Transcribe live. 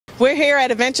We're here at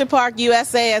Adventure Park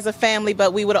USA as a family,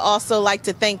 but we would also like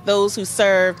to thank those who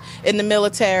served in the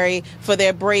military for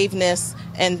their braveness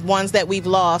and ones that we've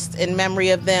lost. In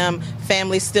memory of them,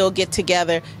 families still get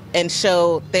together and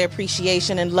show their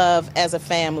appreciation and love as a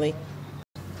family.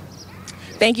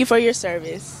 Thank you for your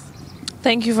service.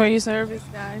 Thank you for your service,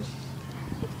 guys.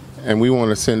 And we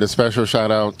want to send a special shout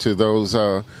out to those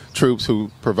troops who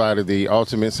provided the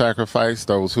ultimate sacrifice,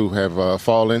 those who have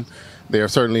fallen. They are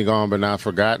certainly gone but not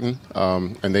forgotten,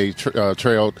 and they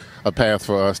trailed a path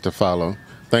for us to follow.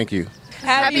 Thank you.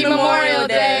 Happy Memorial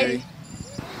Day.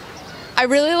 I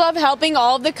really love helping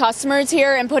all of the customers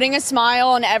here and putting a smile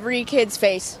on every kid's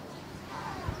face.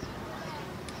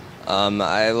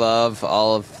 I love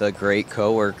all of the great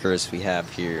coworkers we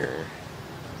have here.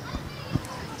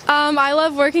 I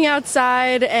love working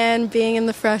outside and being in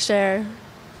the fresh air.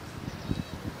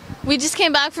 We just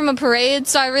came back from a parade,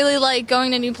 so I really like going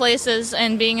to new places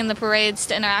and being in the parades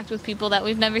to interact with people that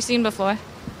we've never seen before.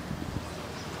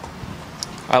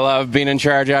 I love being in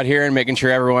charge out here and making sure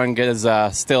everyone is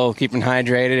still keeping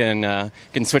hydrated and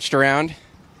getting switched around.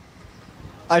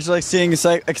 I just like seeing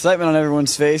excitement on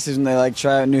everyone's faces when they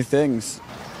try out new things.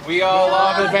 We all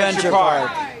love Adventure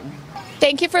Park.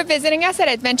 Thank you for visiting us at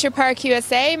Adventure Park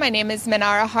USA. My name is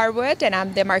Manara Harwood, and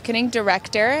I'm the Marketing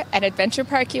Director at Adventure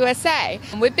Park USA.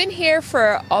 We've been here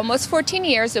for almost 14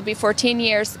 years. It'll be 14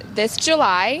 years this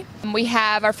July. We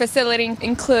have our facility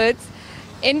includes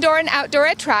indoor and outdoor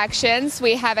attractions.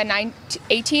 We have a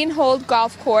 18-hole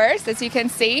golf course, as you can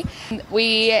see.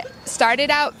 We started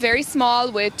out very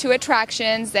small with 2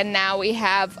 attractions, and now we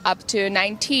have up to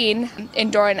 19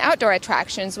 indoor and outdoor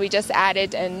attractions. We just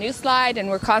added a new slide, and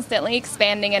we're constantly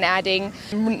expanding and adding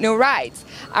new rides.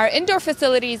 Our indoor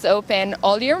facility is open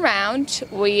all year round.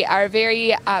 We are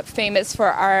very famous for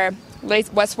our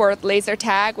Westworld laser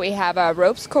tag. We have a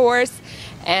ropes course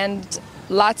and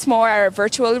lots more, our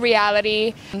virtual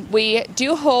reality. We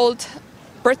do hold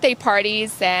birthday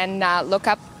parties, and look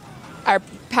up our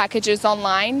packages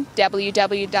online,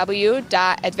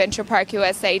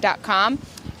 www.adventureparkusa.com.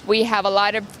 We have a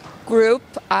lot of group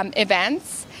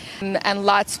events and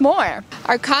lots more.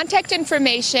 Our contact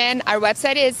information, our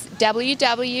website is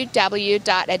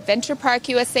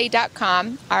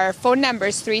www.adventureparkusa.com. Our phone number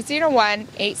is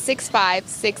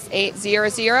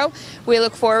 301-865-6800. We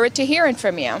look forward to hearing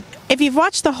from you. If you've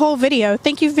watched the whole video,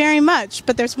 thank you very much,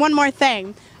 but there's one more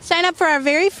thing. Sign up for our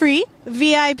very free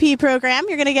VIP program.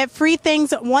 You're going to get free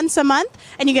things once a month,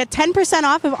 and you get 10%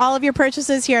 off of all of your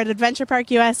purchases here at Adventure Park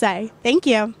USA. Thank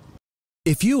you.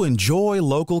 If you enjoy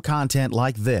local content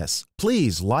like this,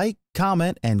 please like,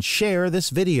 comment, and share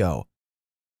this video.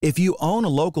 If you own a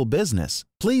local business,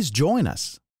 please join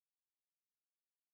us.